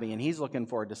wouldn't have me. And he's looking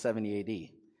forward to 70 AD,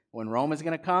 when Rome is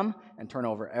going to come and turn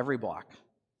over every block.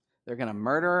 They're going to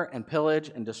murder and pillage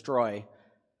and destroy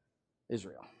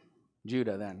Israel.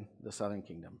 Judah, then, the southern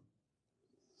kingdom.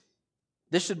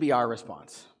 This should be our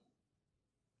response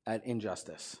at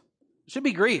injustice. It should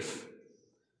be grief.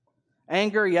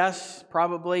 Anger, yes,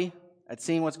 probably, at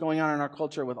seeing what's going on in our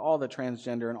culture with all the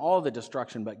transgender and all the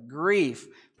destruction, but grief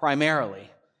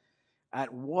primarily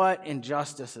at what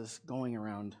injustice is going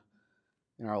around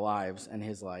in our lives and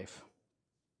his life.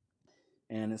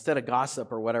 And instead of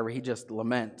gossip or whatever, he just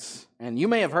laments. And you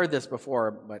may have heard this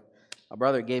before, but a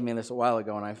brother gave me this a while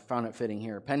ago, and I found it fitting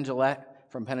here. Penn Jillette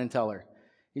from Penn and Teller.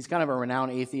 He's kind of a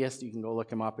renowned atheist. You can go look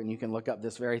him up, and you can look up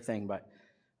this very thing, but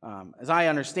as I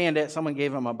understand it, someone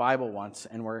gave him a Bible once,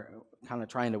 and we're kind of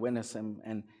trying to witness him,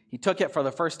 and he took it for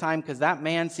the first time because that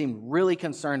man seemed really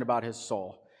concerned about his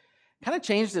soul. Kind of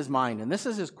changed his mind, and this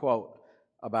is his quote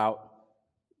about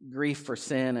grief for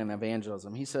sin and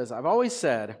evangelism. He says, I've always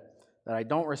said that I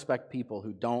don't respect people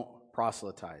who don't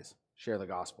proselytize, share the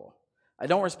gospel. I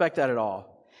don't respect that at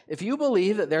all. If you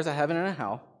believe that there's a heaven and a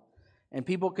hell, and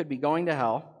people could be going to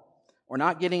hell or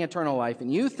not getting eternal life,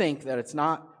 and you think that it's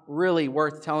not really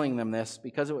worth telling them this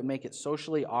because it would make it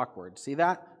socially awkward. See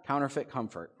that? Counterfeit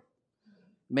comfort.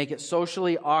 Make it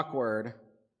socially awkward.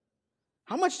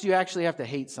 How much do you actually have to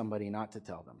hate somebody not to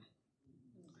tell them?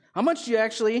 How much do you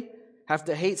actually have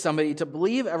to hate somebody to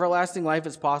believe everlasting life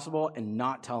is possible and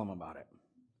not tell them about it?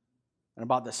 And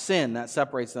about the sin that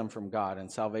separates them from God and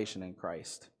salvation in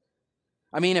Christ.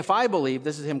 I mean, if I believe,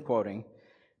 this is him quoting,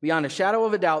 beyond a shadow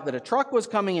of a doubt that a truck was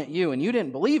coming at you and you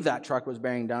didn't believe that truck was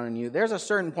bearing down on you, there's a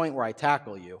certain point where I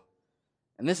tackle you.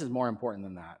 And this is more important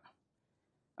than that.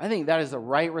 I think that is the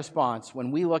right response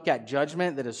when we look at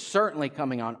judgment that is certainly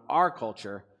coming on our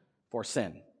culture for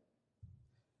sin. It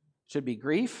should be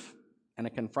grief and a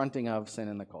confronting of sin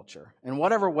in the culture. In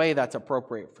whatever way that's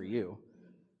appropriate for you.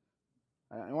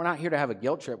 And we're not here to have a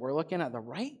guilt trip. We're looking at the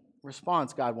right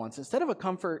response God wants. Instead of a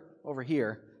comfort over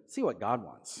here, see what God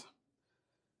wants.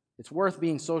 It's worth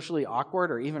being socially awkward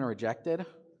or even rejected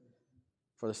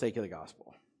for the sake of the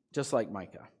gospel, just like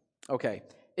Micah. Okay,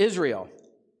 Israel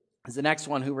is the next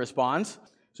one who responds.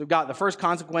 So we've got the first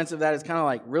consequence of that is kind of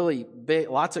like really big,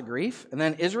 lots of grief. And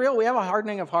then Israel, we have a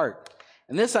hardening of heart.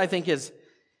 And this, I think, it's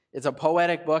a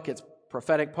poetic book. It's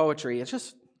prophetic poetry. It's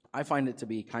just, I find it to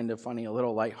be kind of funny, a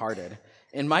little lighthearted.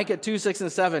 In Micah 2, 6,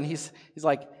 and 7, he's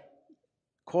like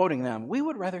quoting them, we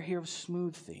would rather hear of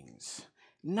smooth things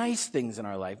nice things in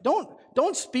our life.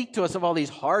 Don't speak to us of all these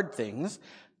hard things.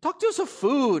 Talk to us of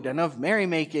food and of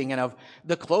merrymaking and of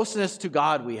the closeness to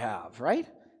God we have, right?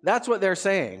 That's what they're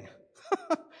saying.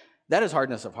 That is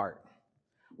hardness of heart.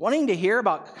 Wanting to hear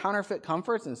about counterfeit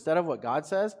comforts instead of what God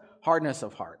says, hardness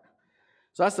of heart.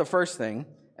 So that's the first thing.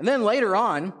 And then later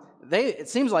on, it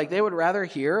seems like they would rather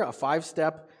hear a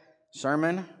 5-step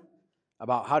sermon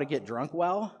about how to get drunk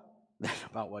well than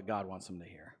about what God wants them to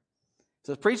hear.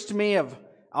 So preach to me of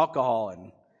alcohol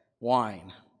and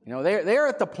wine. They're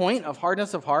at the point of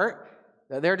hardness of heart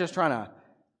that they're just trying to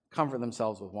comfort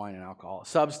themselves with wine and alcohol.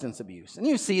 Substance abuse. And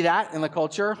you see that in the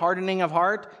culture. Hardening of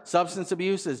heart. Substance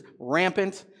abuse is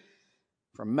rampant,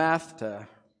 from meth to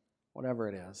whatever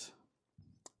it is.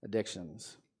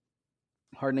 Addictions.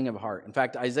 Hardening of heart. In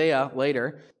fact, Isaiah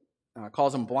later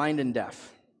calls them blind and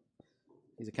deaf.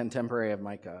 He's a contemporary of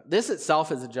Micah. This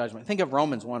itself is a judgment. Think of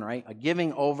Romans 1, right? A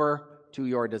giving over to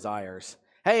your desires.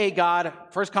 Hey, God,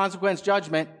 first consequence,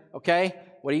 judgment. Okay,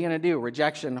 what are you going to do?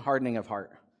 Rejection, hardening of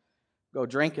heart. Go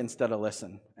drink instead of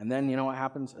listen. And then you know what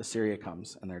happens? Assyria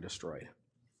comes and they're destroyed.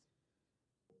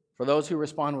 For those who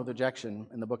respond with rejection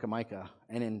in the book of Micah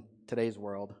and in today's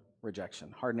world,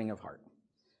 rejection, hardening of heart.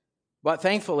 But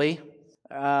thankfully,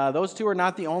 those two are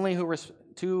not the only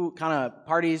two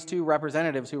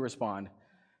representatives who respond.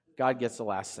 God gets the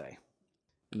last say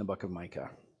in the book of Micah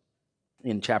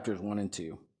in chapters 1 and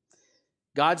 2.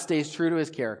 God stays true to his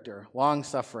character,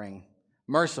 long-suffering,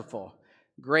 merciful,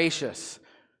 gracious,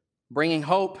 bringing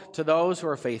hope to those who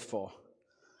are faithful.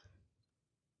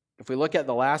 If we look at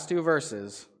the last two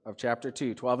verses of chapter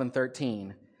 2, 12 and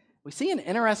 13, we see an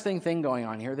interesting thing going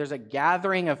on here. There's a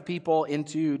gathering of people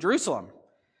into Jerusalem.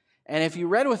 And if you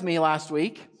read with me last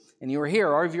week, and you were here,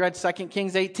 or if you read 2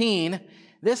 Kings 18,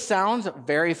 this sounds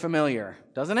very familiar,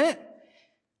 doesn't it?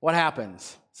 What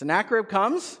happens? Sennacherib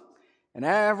comes, and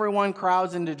everyone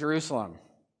crowds into Jerusalem.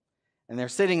 And they're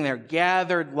sitting there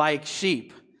gathered like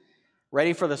sheep,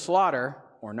 ready for the slaughter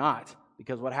or not.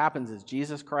 Because what happens is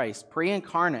Jesus Christ,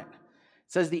 pre-incarnate,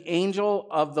 says the angel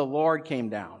of the Lord came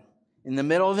down in the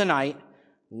middle of the night,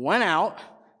 went out,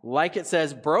 like it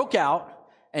says, broke out,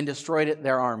 and destroyed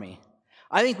their army.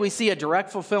 I think we see a direct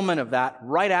fulfillment of that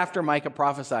right after Micah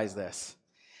prophesies this.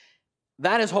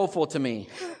 That is hopeful to me.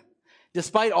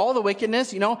 Despite all the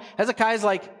wickedness, Hezekiah's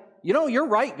like, you're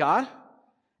right, God.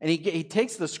 And he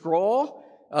takes the scroll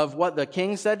of what the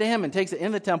king said to him and takes it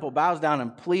in the temple, bows down,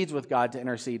 and pleads with God to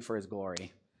intercede for his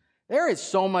glory. There is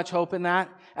so much hope in that.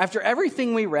 After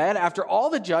everything we read, after all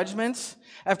the judgments,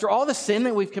 after all the sin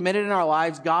that we've committed in our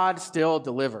lives, God still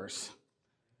delivers.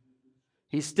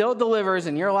 He still delivers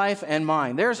in your life and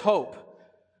mine. There's hope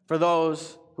for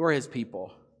those who are his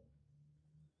people.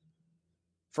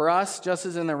 For us, just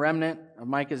as in the remnant of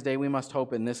Micah's day, we must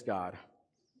hope in this God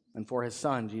and for his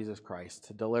Son, Jesus Christ,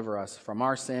 to deliver us from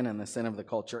our sin and the sin of the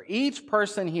culture. Each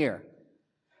person here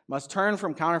must turn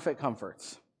from counterfeit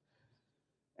comforts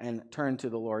and turn to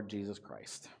the Lord Jesus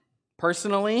Christ.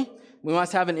 Personally, we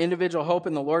must have an individual hope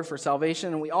in the Lord for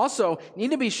salvation, and we also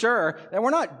need to be sure that we're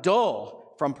not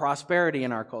dull from prosperity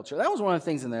in our culture. That was one of the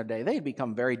things in their day. They had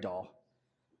become very dull.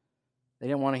 They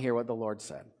didn't want to hear what the Lord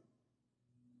said.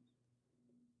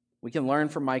 We can learn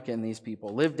from Micah and these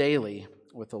people. Live daily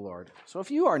with the Lord. So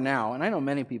if you are now, and I know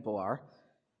many people are,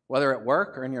 whether at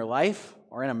work or in your life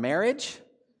or in a marriage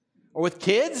or with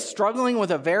kids struggling with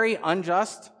a very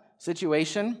unjust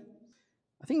situation,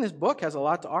 I think this book has a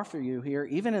lot to offer you here,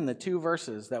 even in the 2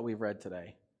 verses that we've read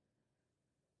today.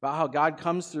 About how God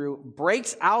comes through,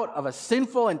 breaks out of a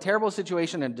sinful and terrible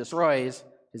situation and destroys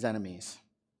his enemies.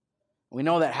 We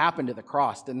know that happened at the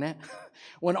cross, didn't it?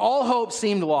 When all hope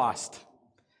seemed lost.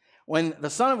 When the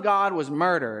Son of God was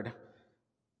murdered,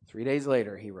 3 days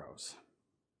later he rose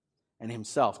and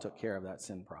himself took care of that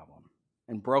sin problem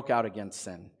and broke out against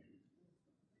sin.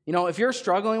 If you're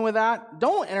struggling with that,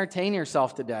 don't entertain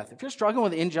yourself to death. If you're struggling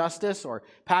with injustice or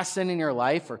past sin in your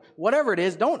life or whatever it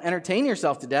is, don't entertain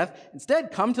yourself to death.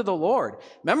 Instead, come to the Lord.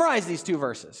 Memorize these 2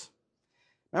 verses.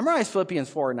 Memorize Philippians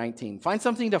 4:19. Find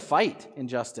something to fight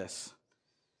injustice.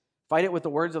 Fight it with the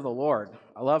words of the Lord.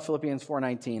 I love Philippians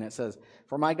 4:19. It says,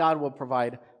 "For my God will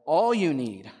provide all you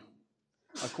need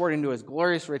according to his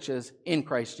glorious riches in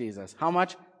Christ Jesus." How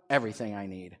much? Everything I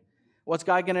need. What's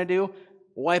God going to do?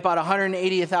 Wipe out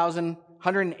 180,000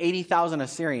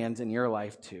 Assyrians in your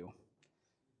life too.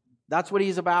 That's what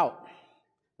he's about.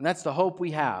 And that's the hope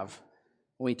we have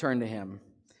when we turn to him.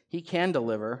 He can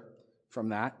deliver from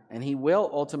that, and he will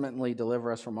ultimately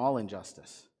deliver us from all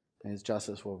injustice, and his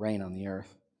justice will reign on the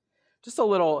earth. Just a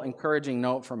little encouraging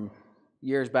note from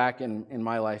years back in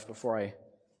my life before I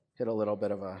hit a little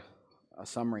bit of a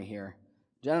summary here.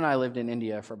 Jen and I lived in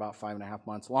India for about 5.5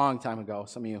 months, long time ago.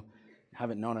 Some of you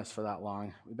haven't known us for that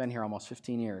long. We've been here almost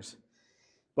 15 years.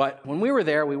 But when we were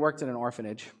there, we worked at an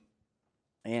orphanage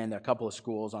and a couple of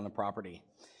schools on the property.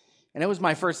 And it was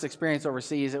my first experience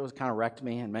overseas. It was kind of wrecked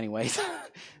me in many ways.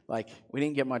 Like, we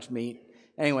didn't get much meat.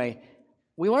 Anyway,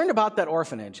 we learned about that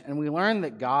orphanage, and we learned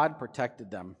that God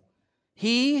protected them.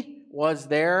 He was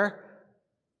their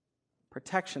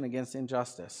protection against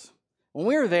injustice. When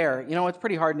we were there, it's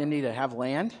pretty hard in India to have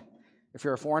land if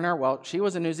you're a foreigner. Well, she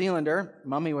was a New Zealander.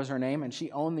 Mummy was her name, and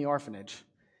she owned the orphanage.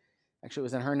 Actually, it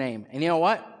was in her name. And you know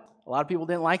what? A lot of people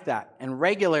didn't like that. And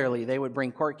regularly, they would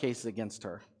bring court cases against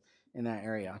her in that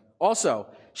area. Also,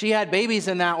 she had babies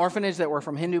in that orphanage that were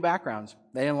from Hindu backgrounds.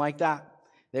 They didn't like that.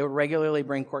 They would regularly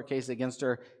bring court cases against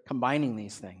her, combining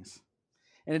these things.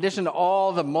 In addition to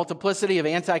all the multiplicity of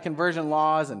anti-conversion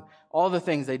laws and all the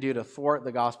things they do to thwart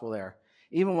the gospel there.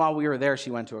 Even while we were there, she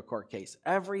went to a court case.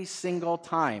 Every single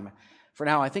time, for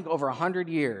now, I think over 100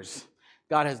 years,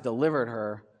 God has delivered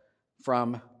her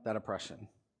from that oppression,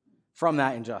 from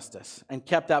that injustice, and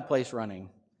kept that place running.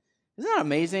 Isn't that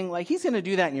amazing? Like, He's going to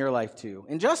do that in your life too.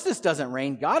 Injustice doesn't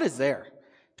reign. God is there.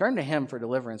 Turn to Him for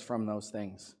deliverance from those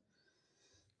things.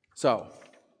 So,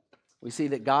 we see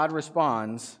that God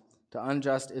responds to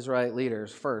unjust Israelite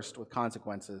leaders first with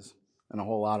consequences, and a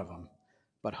whole lot of them,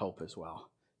 but hope as well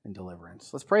and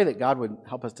deliverance. Let's pray that God would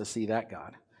help us to see that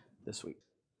God this week.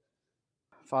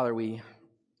 Father,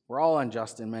 we're all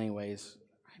unjust in many ways.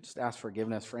 I just ask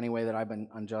forgiveness for any way that I've been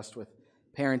unjust with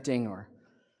parenting or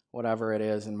whatever it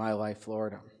is in my life,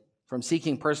 Lord, from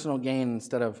seeking personal gain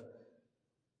instead of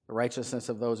the righteousness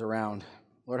of those around.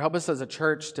 Lord, help us as a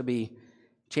church to be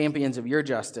champions of your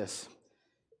justice,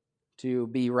 to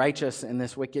be righteous in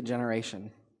this wicked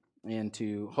generation, and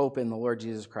to hope in the Lord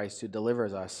Jesus Christ, who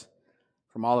delivers us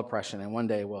from all oppression and one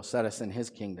day will set us in His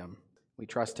kingdom. We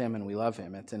trust Him and we love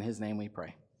Him. It's in His name we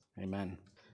pray. Amen.